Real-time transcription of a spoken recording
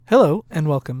Hello, and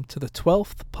welcome to the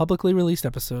 12th publicly released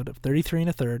episode of 33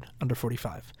 1/3 Under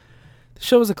 45. The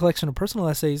show is a collection of personal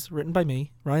essays written by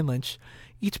me, Ryan Lynch,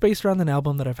 each based around an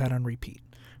album that I've had on repeat.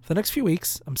 For the next few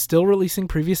weeks, I'm still releasing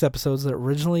previous episodes that were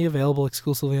originally available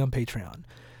exclusively on Patreon.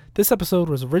 This episode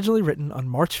was originally written on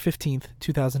March 15th,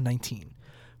 2019.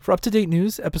 For up-to-date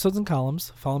news, episodes, and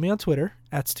columns, follow me on Twitter,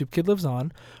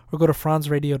 @StoopKidLivesOn, or go to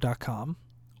franzradio.com.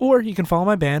 Or you can follow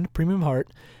my band, Premium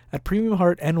Heart, at Premium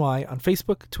Heart NY on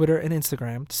Facebook, Twitter, and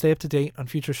Instagram to stay up to date on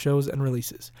future shows and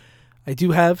releases. I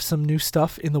do have some new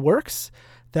stuff in the works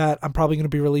that I'm probably going to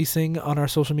be releasing on our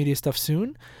social media stuff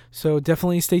soon, so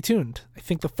definitely stay tuned. I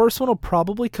think the first one will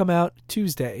probably come out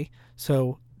Tuesday,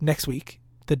 so next week,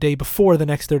 the day before the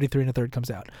next 33 1/3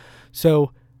 comes out.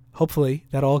 So hopefully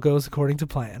that all goes according to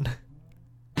plan.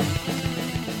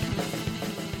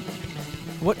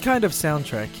 What kind of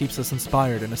soundtrack keeps us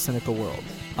inspired in a cynical world?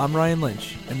 I'm Ryan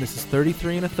Lynch, and this is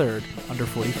 33 1/3 Under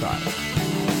 45.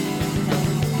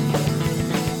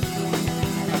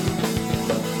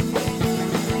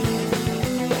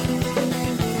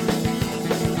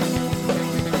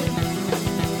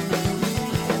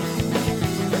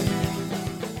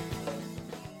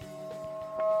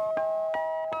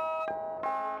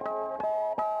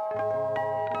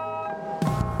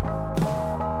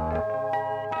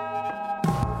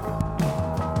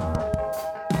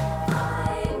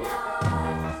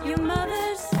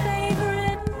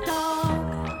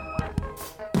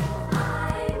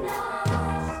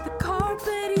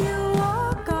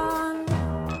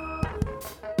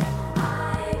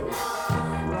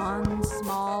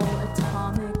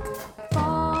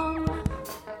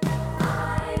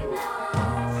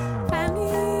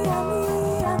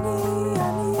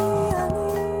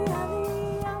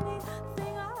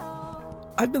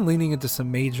 I've been leaning into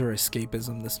some major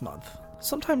escapism this month.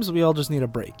 Sometimes we all just need a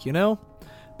break, you know?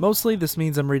 Mostly this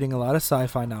means I'm reading a lot of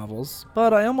sci-fi novels,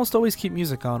 but I almost always keep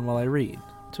music on while I read,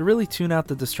 to really tune out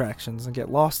the distractions and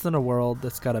get lost in a world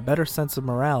that's got a better sense of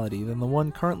morality than the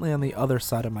one currently on the other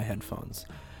side of my headphones.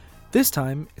 This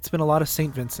time, it's been a lot of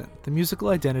St. Vincent, the musical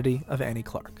identity of Annie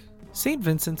Clark. St.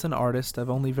 Vincent's an artist I've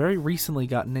only very recently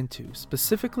gotten into,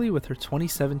 specifically with her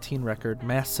 2017 record,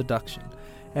 Mass Seduction,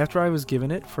 after I was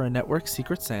given it for a network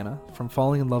Secret Santa from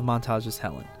Falling in Love Montage's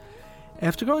Helen.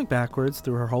 After going backwards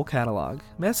through her whole catalog,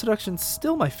 Mass Seduction's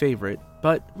still my favorite,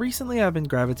 but recently I've been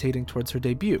gravitating towards her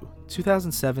debut,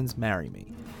 2007's Marry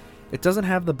Me. It doesn't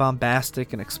have the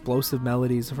bombastic and explosive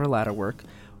melodies of her latter work,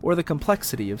 or the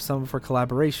complexity of some of her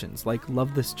collaborations like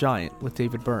Love This Giant with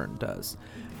David Byrne does,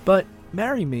 but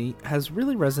Marry Me has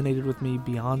really resonated with me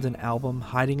beyond an album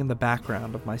hiding in the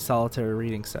background of my solitary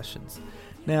reading sessions.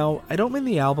 Now, I don't mean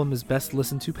the album is best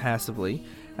listened to passively,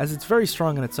 as it's very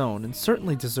strong on its own and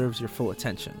certainly deserves your full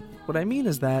attention. What I mean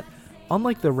is that,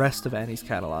 unlike the rest of Annie's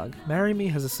catalog, Marry Me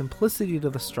has a simplicity to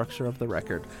the structure of the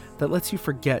record that lets you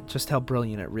forget just how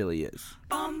brilliant it really is.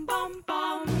 Bum, bum,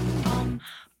 bum, bum,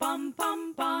 bum,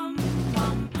 bum, bum,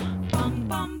 bum, bum,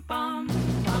 bum,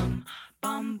 bum,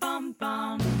 bum, bum,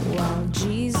 bum. While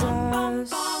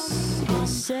Jesus is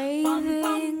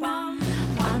saving,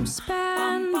 I'm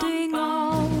spending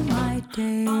all my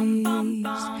days in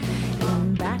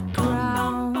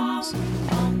backgrounds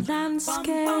and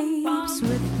landscapes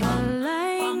with the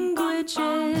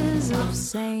languages of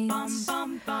saints,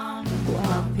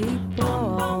 while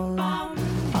people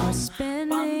are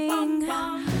spinning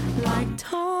like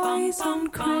toys on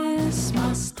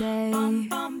Christmas Day.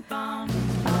 I'm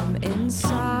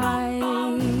inside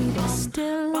a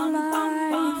still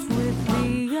life with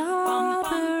the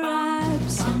other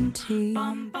absentee.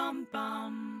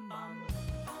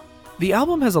 The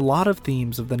album has a lot of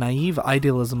themes of the naive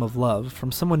idealism of love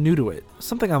from someone new to it,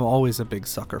 something I'm always a big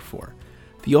sucker for.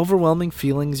 The overwhelming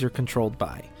feelings you're controlled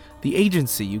by. The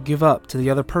agency you give up to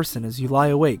the other person as you lie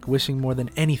awake wishing more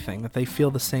than anything that they feel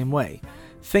the same way.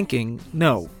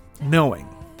 Knowing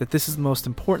that this is the most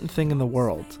important thing in the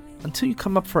world, until you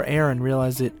come up for air and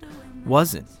realize it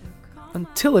wasn't.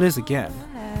 Until it is again.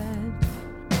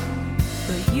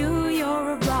 For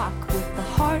you're a rock with a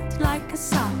heart like a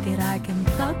socket I can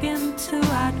plug into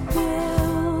at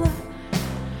will.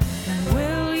 And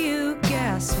will you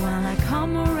guess when I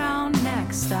come around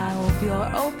next? I hope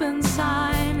your open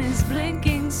sign is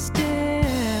blinking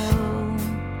still.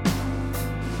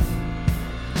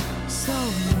 So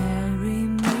marry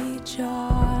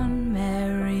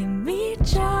me,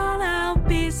 John, I'll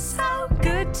be so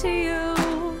good to you.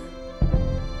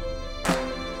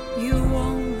 You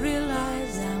won't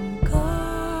realize I'm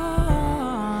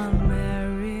gone.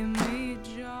 Marry me,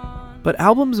 John. But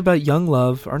albums about young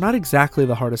love are not exactly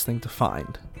the hardest thing to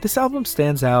find. This album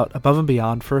stands out above and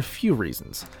beyond for a few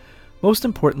reasons. Most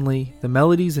importantly, the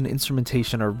melodies and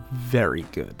instrumentation are very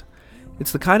good.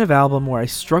 It's the kind of album where I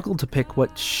struggled to pick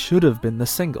what should have been the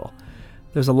single.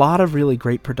 There's a lot of really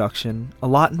great production, a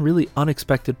lot in really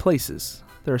unexpected places.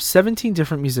 There are 17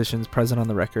 different musicians present on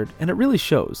the record, and it really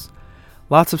shows.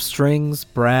 Lots of strings,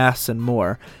 brass, and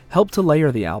more help to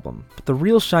layer the album, but the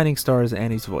real shining star is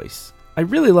Annie's voice. I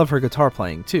really love her guitar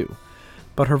playing too,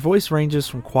 but her voice ranges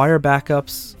from choir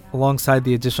backups, alongside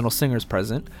the additional singers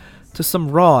present, to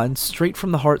some raw and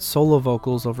straight-from-the-heart solo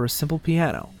vocals over a simple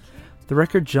piano. The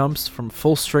record jumps from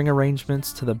full string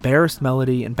arrangements to the barest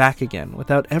melody and back again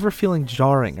without ever feeling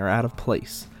jarring or out of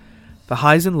place. The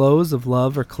highs and lows of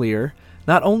Love are clear,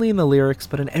 not only in the lyrics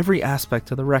but in every aspect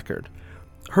of the record.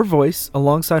 Her voice,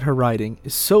 alongside her writing,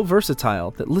 is so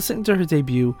versatile that listening to her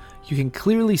debut, you can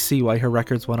clearly see why her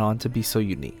records went on to be so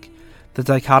unique. The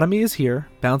dichotomy is here,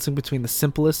 bouncing between the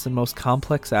simplest and most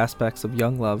complex aspects of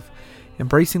young love,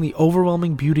 embracing the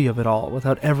overwhelming beauty of it all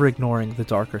without ever ignoring the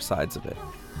darker sides of it.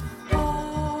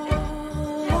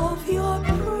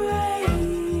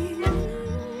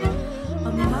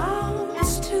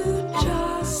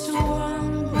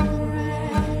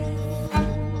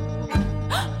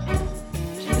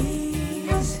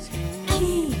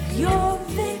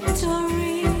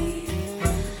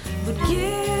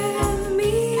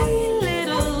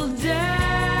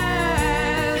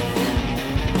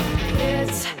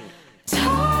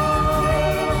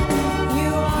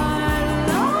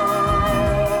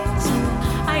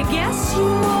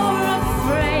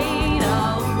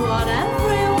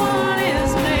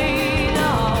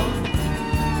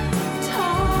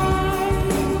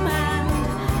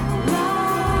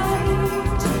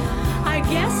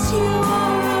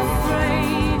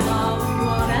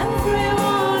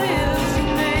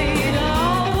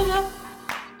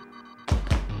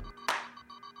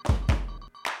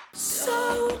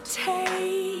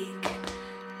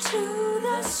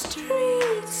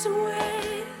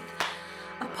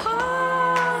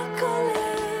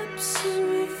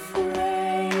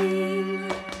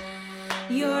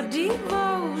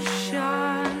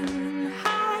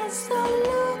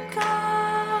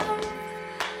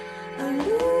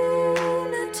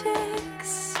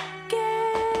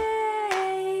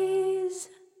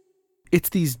 It's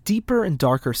these deeper and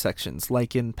darker sections,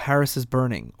 like in Paris is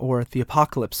Burning or the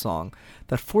Apocalypse song,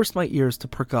 that forced my ears to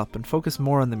perk up and focus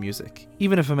more on the music,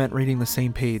 even if it meant reading the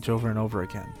same page over and over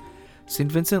again.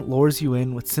 St. Vincent lures you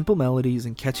in with simple melodies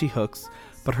and catchy hooks,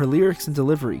 but her lyrics and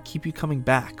delivery keep you coming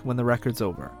back when the record's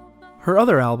over. Her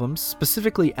other albums,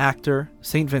 specifically Actor,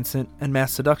 St. Vincent, and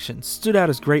Mass Seduction, stood out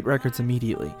as great records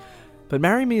immediately, but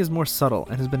Marry Me is more subtle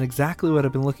and has been exactly what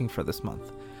I've been looking for this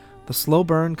month. The slow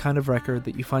burn kind of record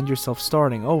that you find yourself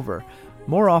starting over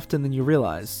more often than you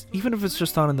realize, even if it's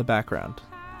just on in the background.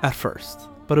 At first,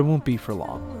 but it won't be for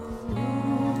long.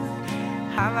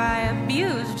 Have I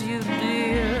abused you,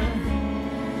 dear?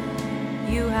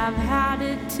 You have had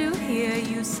it to hear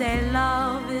you say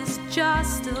love is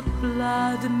just a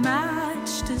blood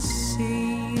match to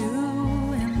see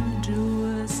you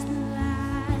endure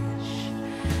slash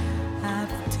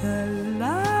after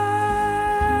lash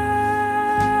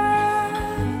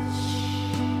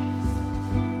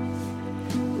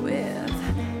with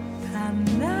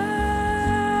panache.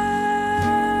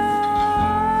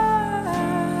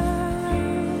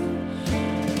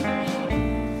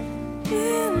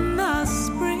 In the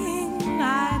spring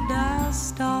I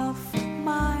dust off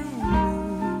my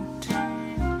loot,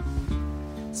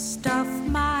 stuff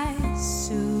my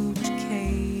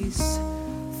suitcase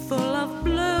full of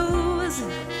blues,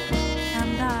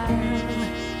 and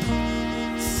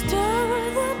I'll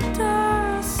stir the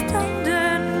dust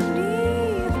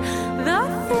underneath the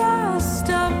thrust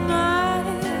of my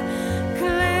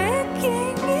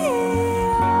clicking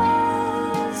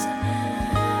heels.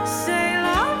 Say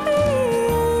la vie.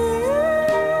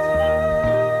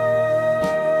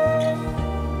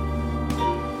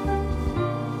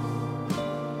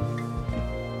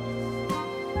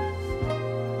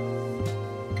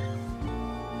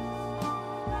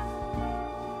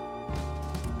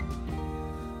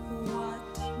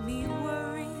 What me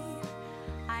worry,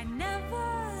 I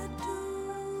never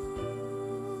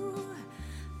do.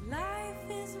 Life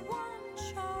is one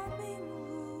charming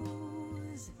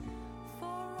ruse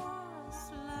for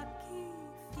us lucky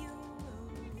few.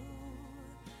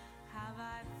 Have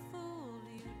I fooled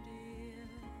you, dear?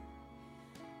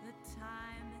 The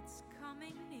time it's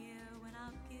coming near when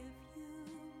I'll give you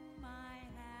my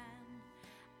hand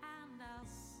and I'll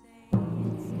say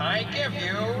I give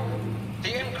you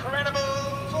the incredible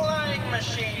flying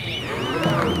machine.